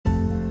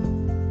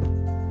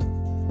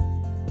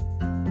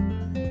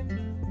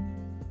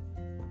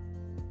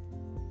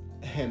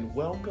and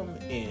welcome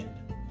in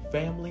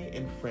family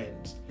and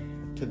friends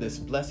to this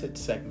blessed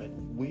segment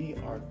we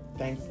are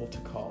thankful to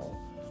call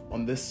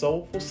on this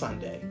soulful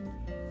Sunday,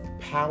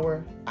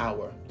 Power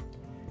Hour.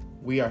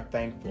 We are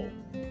thankful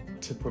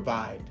to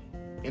provide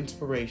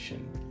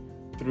inspiration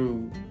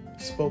through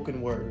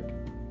spoken word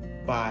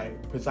by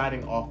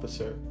Presiding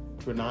Officer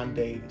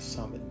Renande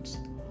Summons.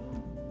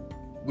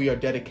 We are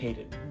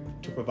dedicated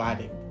to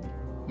providing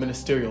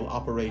ministerial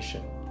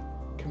operation,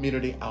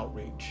 community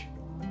outreach,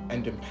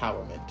 and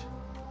empowerment.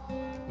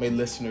 May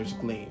listeners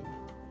glean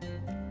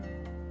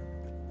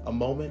a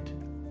moment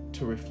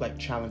to reflect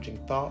challenging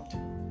thought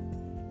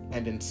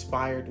and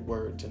inspired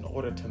words in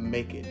order to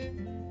make it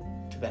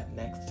to that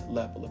next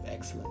level of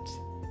excellence.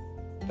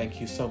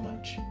 Thank you so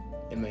much,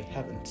 and may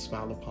heaven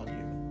smile upon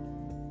you.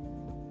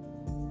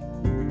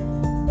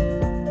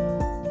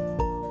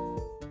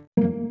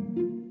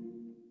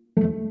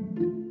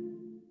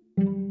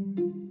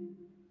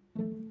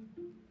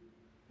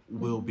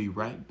 We'll be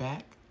right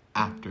back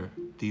after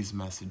these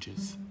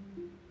messages.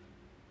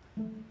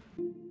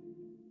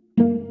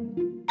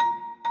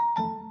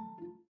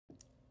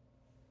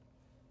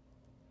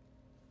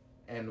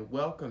 And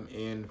welcome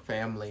in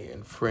family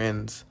and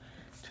friends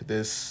to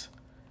this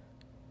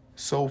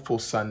soulful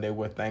Sunday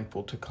we're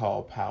thankful to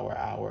call Power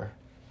Hour.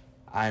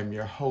 I am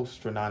your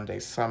host, Renande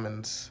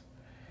Summons.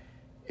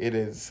 It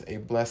is a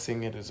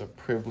blessing, it is a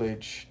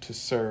privilege to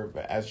serve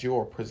as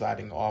your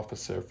presiding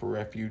officer for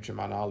Refuge in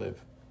Mount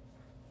Olive,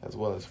 as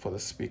well as for the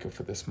speaker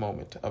for this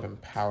moment of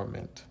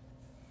empowerment.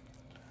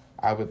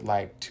 I would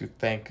like to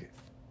thank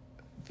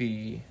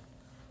the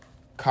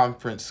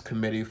conference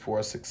committee for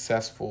a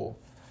successful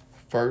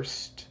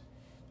first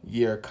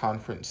year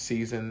conference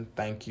season.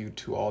 Thank you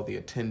to all the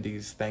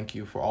attendees. Thank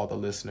you for all the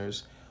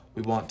listeners.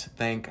 We want to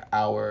thank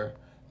our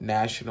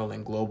national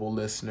and global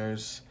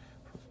listeners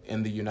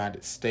in the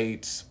United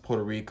States,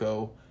 Puerto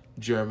Rico,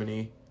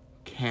 Germany,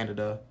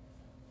 Canada,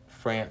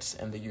 France,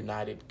 and the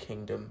United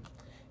Kingdom.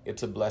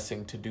 It's a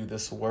blessing to do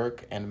this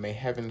work, and may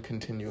heaven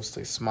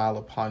continuously smile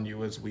upon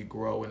you as we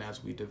grow and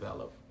as we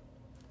develop.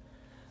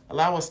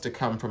 Allow us to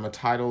come from a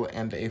title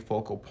and a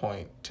focal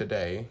point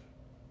today.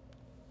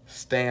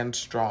 Stand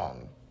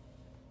strong.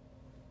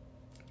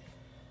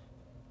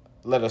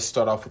 Let us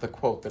start off with a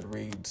quote that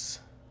reads,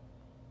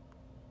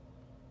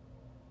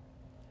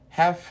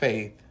 "Have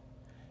faith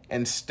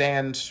and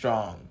stand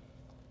strong,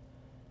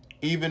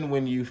 even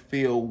when you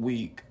feel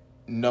weak,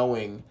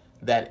 knowing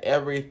that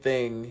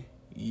everything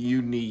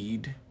you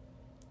need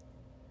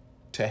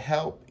to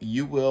help,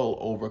 you will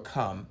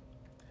overcome.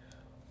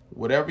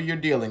 Whatever you're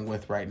dealing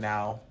with right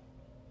now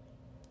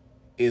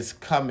is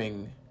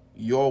coming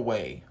your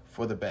way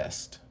for the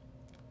best.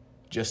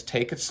 Just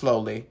take it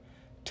slowly,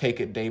 take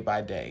it day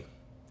by day.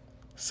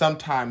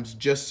 Sometimes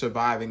just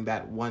surviving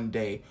that one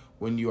day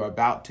when you are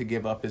about to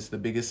give up is the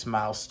biggest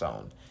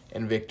milestone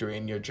and victory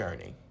in your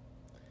journey.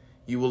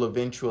 You will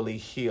eventually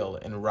heal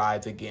and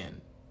rise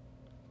again.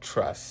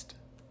 Trust."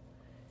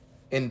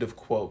 End of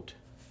quote.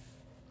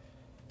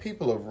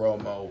 People of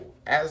Romo,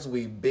 as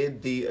we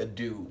bid thee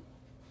adieu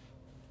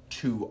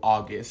to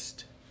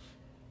August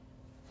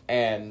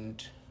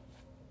and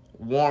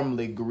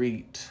warmly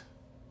greet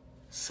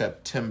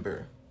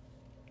September,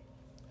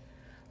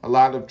 a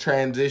lot of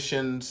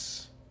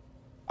transitions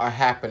are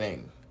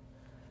happening.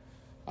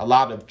 A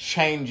lot of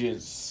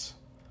changes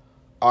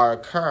are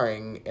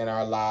occurring in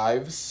our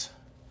lives,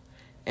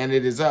 and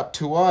it is up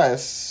to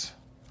us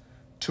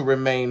to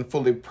remain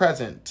fully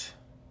present.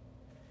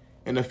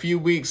 In a few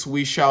weeks,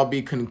 we shall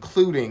be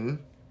concluding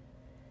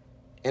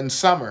in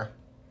summer.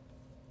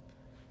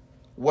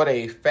 What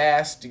a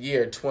fast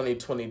year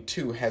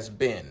 2022 has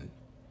been.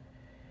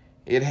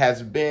 It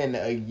has been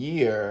a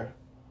year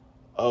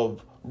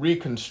of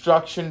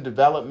reconstruction,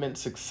 development,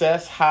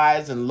 success,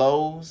 highs and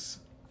lows.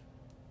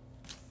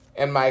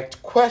 And my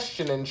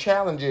question and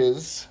challenge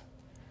is,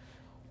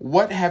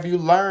 what have you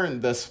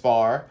learned thus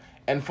far?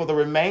 And for the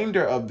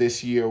remainder of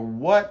this year,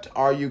 what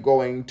are you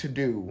going to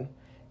do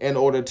in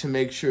order to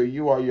make sure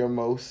you are your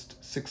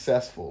most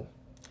successful?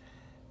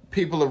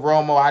 People of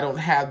Romo, I don't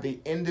have the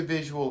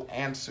individual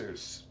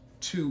answers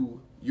to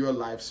your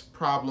life's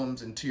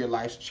problems and to your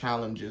life's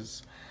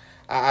challenges.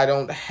 I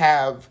don't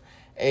have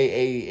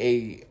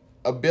a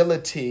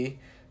ability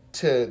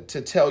to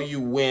tell you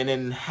when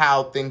and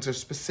how things are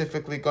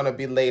specifically going to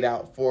be laid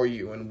out for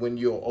you and when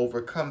you'll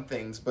overcome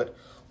things. But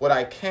what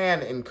I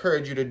can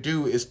encourage you to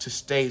do is to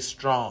stay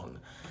strong,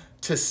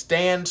 to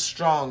stand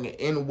strong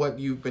in what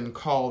you've been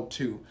called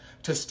to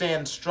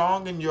stand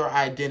strong in your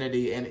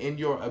identity and in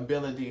your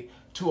ability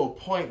to a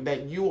point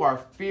that you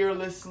are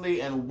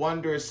fearlessly and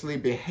wondrously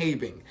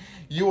behaving.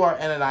 You are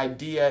in an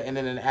idea and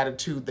in an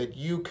attitude that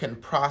you can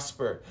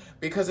prosper.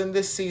 Because in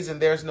this season,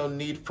 there's no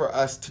need for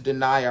us to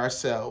deny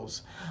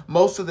ourselves.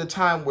 Most of the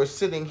time, we're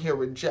sitting here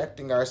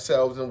rejecting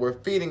ourselves and we're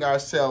feeding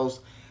ourselves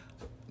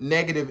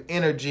negative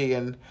energy,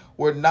 and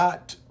we're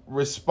not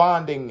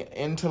responding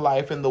into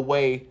life in the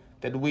way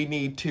that we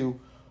need to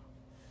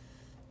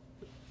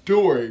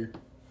during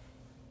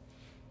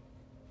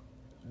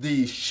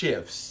these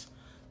shifts.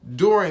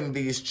 during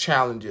these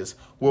challenges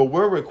where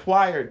we're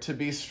required to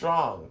be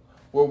strong,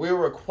 where we're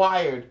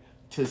required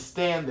to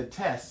stand the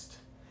test.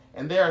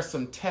 And there are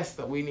some tests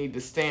that we need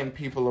to stand,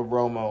 people of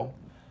Romo.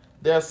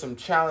 There are some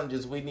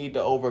challenges we need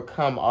to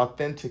overcome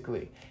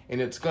authentically,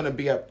 and it's going to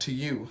be up to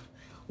you.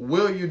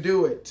 Will you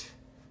do it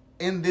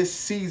in this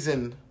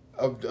season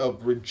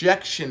of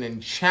rejection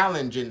and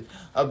challenge and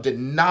of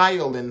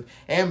denial and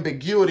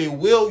ambiguity?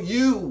 Will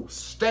you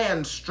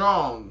stand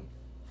strong?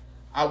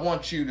 I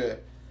want you to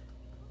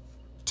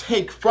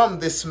take from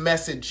this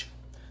message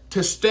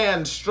to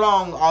stand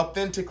strong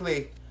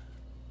authentically.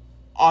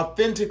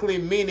 Authentically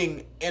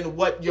meaning in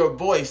what your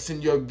voice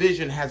and your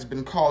vision has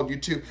been called you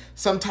to.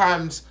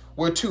 Sometimes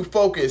we're too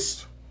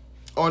focused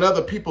on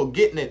other people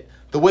getting it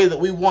the way that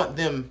we want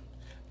them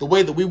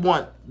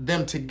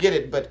to get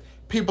it. But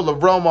people of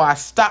Romo, I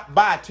stopped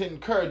by to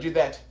encourage you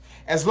that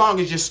as long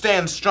as you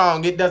stand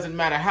strong, it doesn't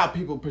matter how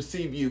people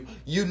perceive you.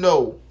 You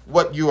know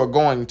what you are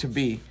going to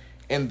be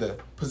in the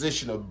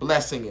position of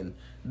blessing, and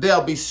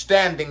they'll be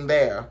standing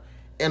there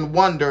in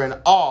wonder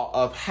and awe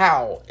of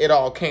how it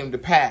all came to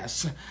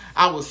pass.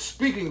 I was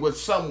speaking with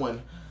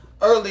someone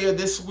earlier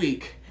this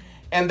week,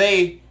 and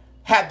they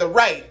had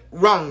the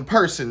wrong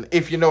person,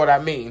 if you know what I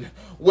mean,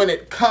 when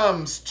it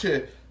comes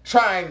to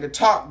trying to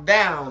talk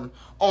down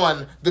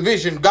on the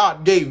vision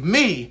God gave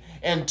me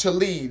and to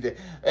lead.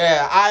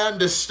 I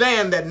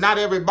understand that not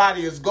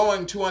everybody is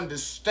going to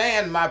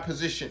understand my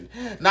position.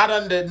 Not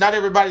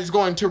everybody's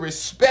going to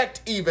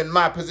respect even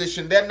my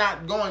position. They're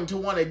not going to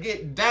want to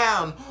get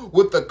down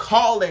with the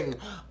calling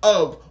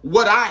of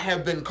what I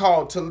have been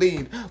called to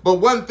lead. But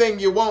one thing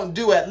you won't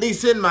do, at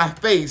least in my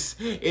face,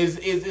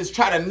 is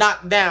try to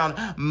knock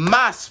down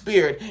my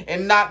spirit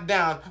and knock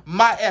down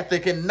my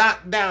ethic and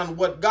knock down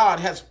what God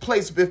has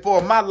placed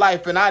before my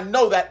life. And I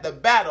know that the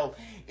battle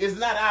is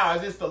not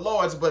ours, it's the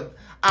Lord's, but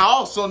I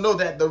also know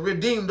that the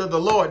redeemed of the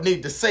Lord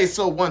need to say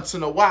so once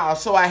in a while.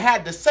 So I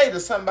had to say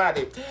to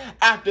somebody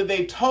after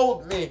they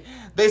told me,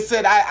 they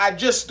said, I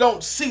just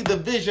don't see the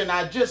vision.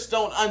 I just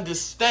don't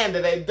understand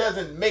it. It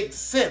doesn't make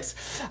sense.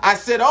 I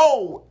said,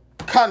 oh,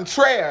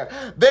 contraire,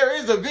 there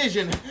is a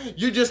vision.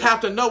 You just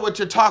have to know what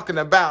you're talking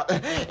about,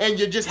 and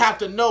you just have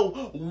to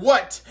know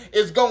what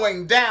is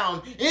going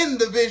down in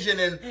the vision.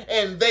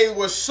 And they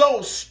were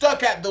so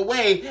stuck at the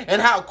way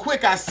and how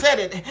quick I said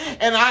it,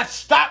 and I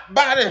stopped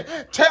by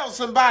to tell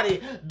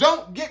somebody,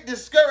 don't get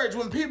discouraged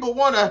when people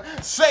want to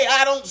say,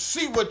 I don't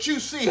see what you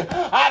see,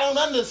 I don't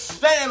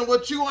understand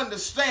what you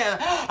understand,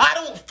 I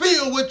don't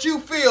feel what you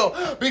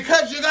feel,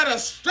 because you got to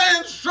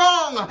stand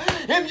strong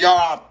in your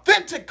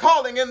authentic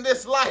calling in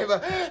this life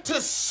to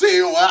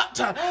see what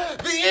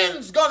the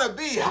end's gonna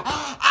be.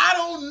 I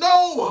don't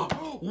know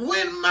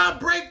when my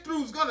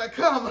breakthrough's gonna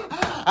come.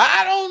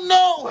 I don't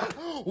know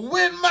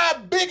when my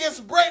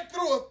biggest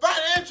breakthrough of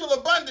financial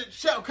abundance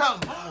shall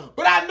come.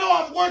 But I know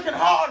I'm working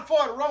hard for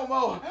it,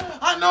 Romo.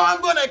 I know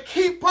I'm gonna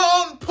keep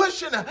on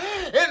pushing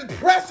and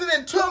pressing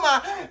until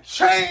my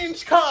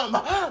change come.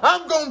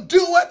 I'm gonna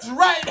do what's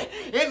right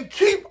and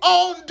keep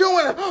on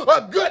doing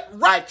a good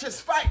righteous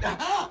fight.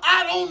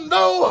 I don't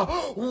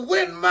know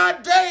when my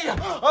day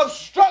of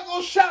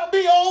struggle shall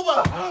be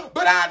over,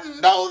 but I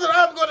know that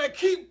I'm going to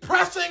keep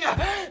pressing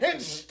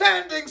and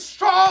standing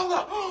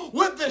strong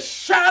with the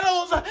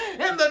shadows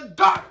and the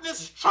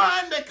darkness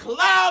trying to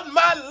cloud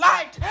my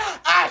light.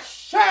 I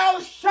shall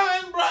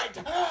shine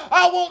bright.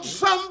 I want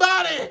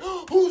somebody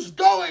who's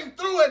going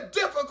through a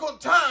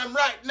difficult time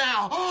right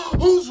now,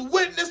 who's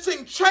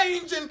witnessing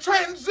change and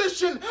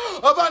transition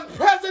of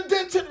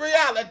unprecedented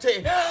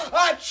reality.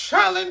 I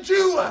challenge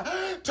you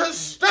to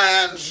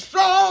stand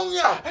strong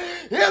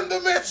in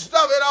the midst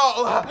of it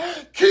all.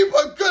 Keep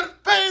a good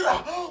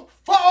faith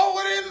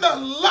forward in the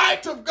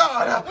light of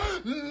God,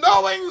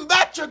 knowing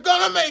that you're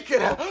going to make it.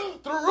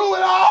 Through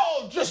it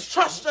all, just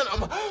trust in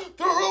Him.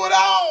 Through it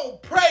all,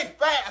 pray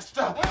fast.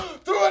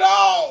 Through it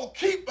all,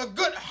 keep a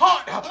good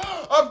heart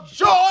of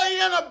joy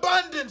and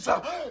abundance.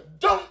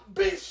 Don't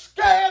be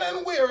scared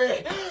and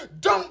weary.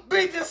 Don't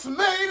be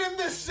dismayed in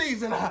this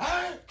season.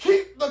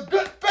 Keep the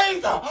good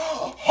faith.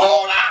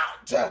 Hold out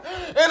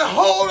and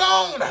hold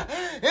on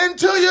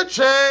until you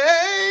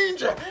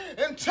change,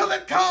 until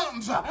it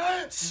comes.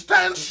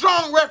 Stand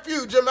strong,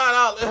 refuge in Mount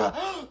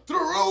Olive.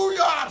 Through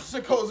your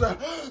obstacles,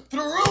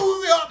 through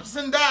the ups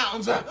and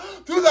downs,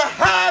 through the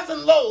highs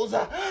and lows,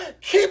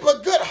 keep a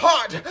good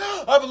heart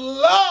of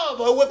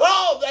love with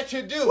all that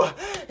you do,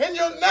 and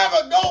you'll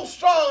never go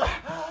strong.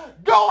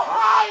 Go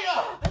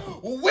higher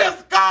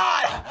with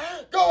God.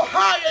 Go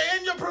higher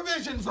in your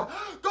provisions.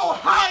 Go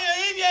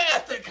higher in your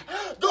ethic.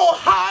 Go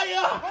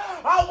higher.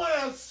 I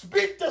want to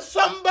speak to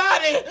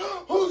somebody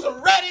who's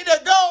ready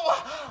to go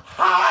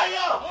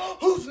higher,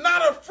 who's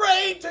not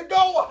afraid to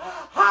go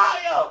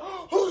higher,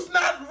 who's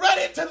not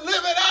ready to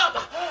live it up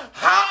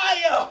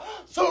higher.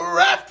 So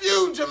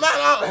refuge, Mount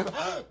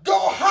Olive, go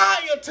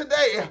higher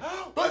today.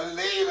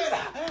 Believe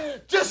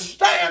it. Just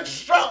stand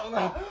strong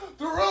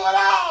through it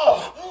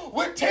all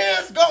with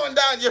tears going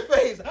down your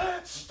face.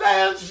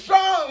 Stand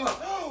strong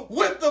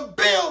with the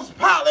bills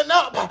piling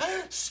up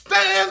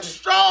Stand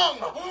strong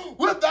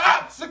with the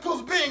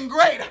obstacles being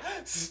great.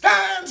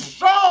 Stand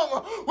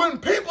strong when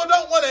people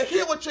don't want to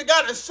hear what you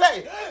got to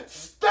say.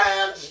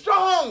 Stand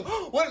strong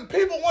when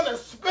people want to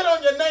spit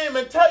on your name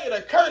and tell you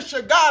to curse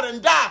your God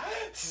and die.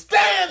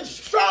 Stand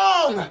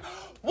strong.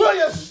 Will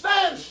you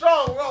stand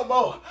strong,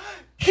 Romo?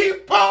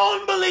 Keep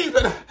on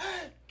believing.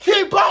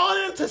 Keep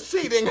on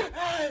interceding.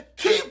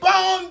 Keep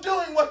on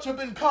doing what you've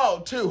been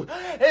called to.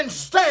 And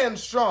stand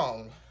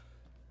strong.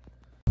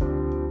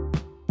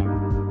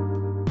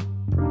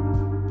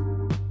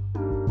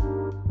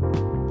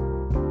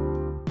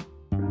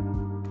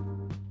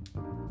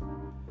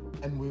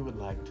 And we would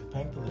like to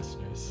thank the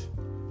listeners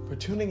for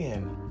tuning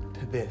in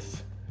to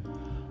this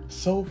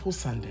Soulful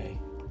Sunday.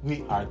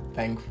 We are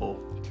thankful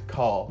to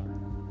call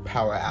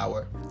Power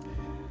Hour.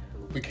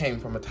 We came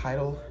from a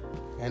title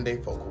and a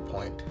focal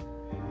point.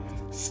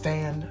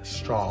 Stand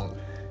strong.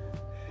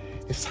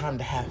 It's time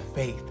to have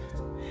faith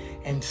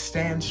and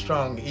stand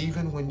strong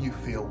even when you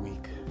feel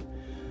weak,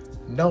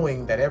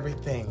 knowing that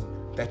everything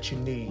that you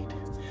need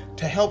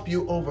to help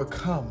you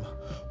overcome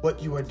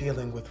what you are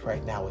dealing with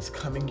right now is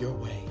coming your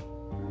way.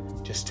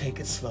 Just take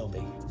it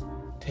slowly.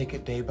 Take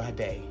it day by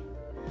day.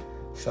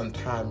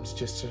 Sometimes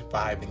just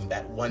surviving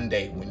that one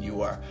day when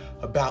you are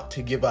about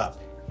to give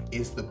up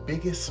is the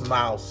biggest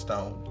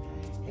milestone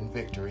in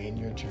victory in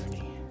your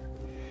journey.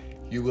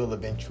 You will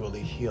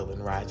eventually heal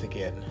and rise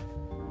again.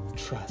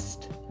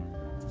 Trust.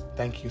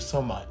 Thank you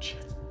so much.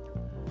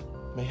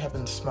 May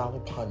heaven smile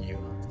upon you.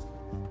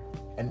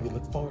 And we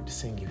look forward to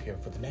seeing you here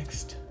for the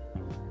next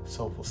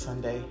Soulful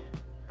Sunday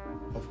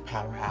of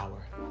Power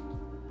Hour.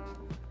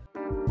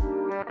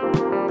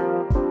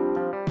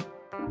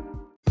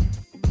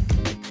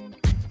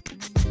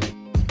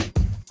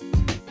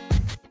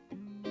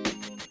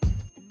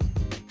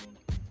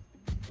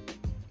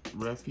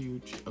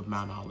 Refuge of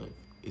Mount Olive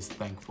is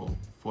thankful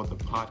for the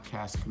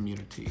podcast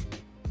community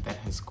that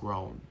has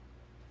grown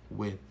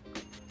with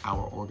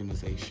our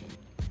organization.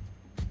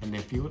 And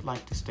if you would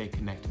like to stay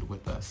connected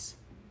with us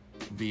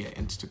via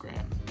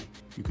Instagram,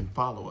 you can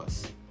follow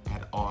us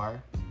at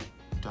r.o.m.o_.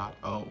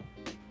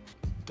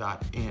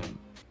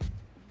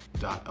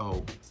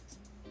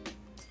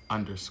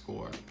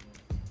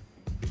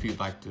 If you'd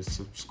like to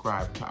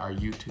subscribe to our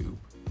YouTube,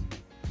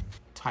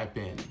 type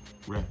in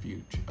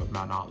Refuge of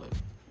Mount Olive.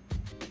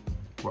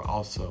 We're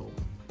also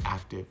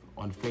active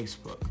on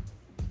Facebook,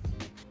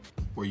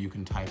 where you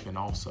can type in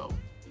also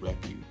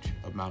Refuge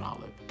of Mount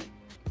Olive.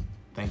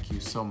 Thank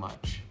you so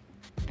much,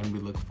 and we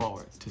look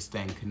forward to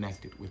staying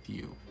connected with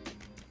you.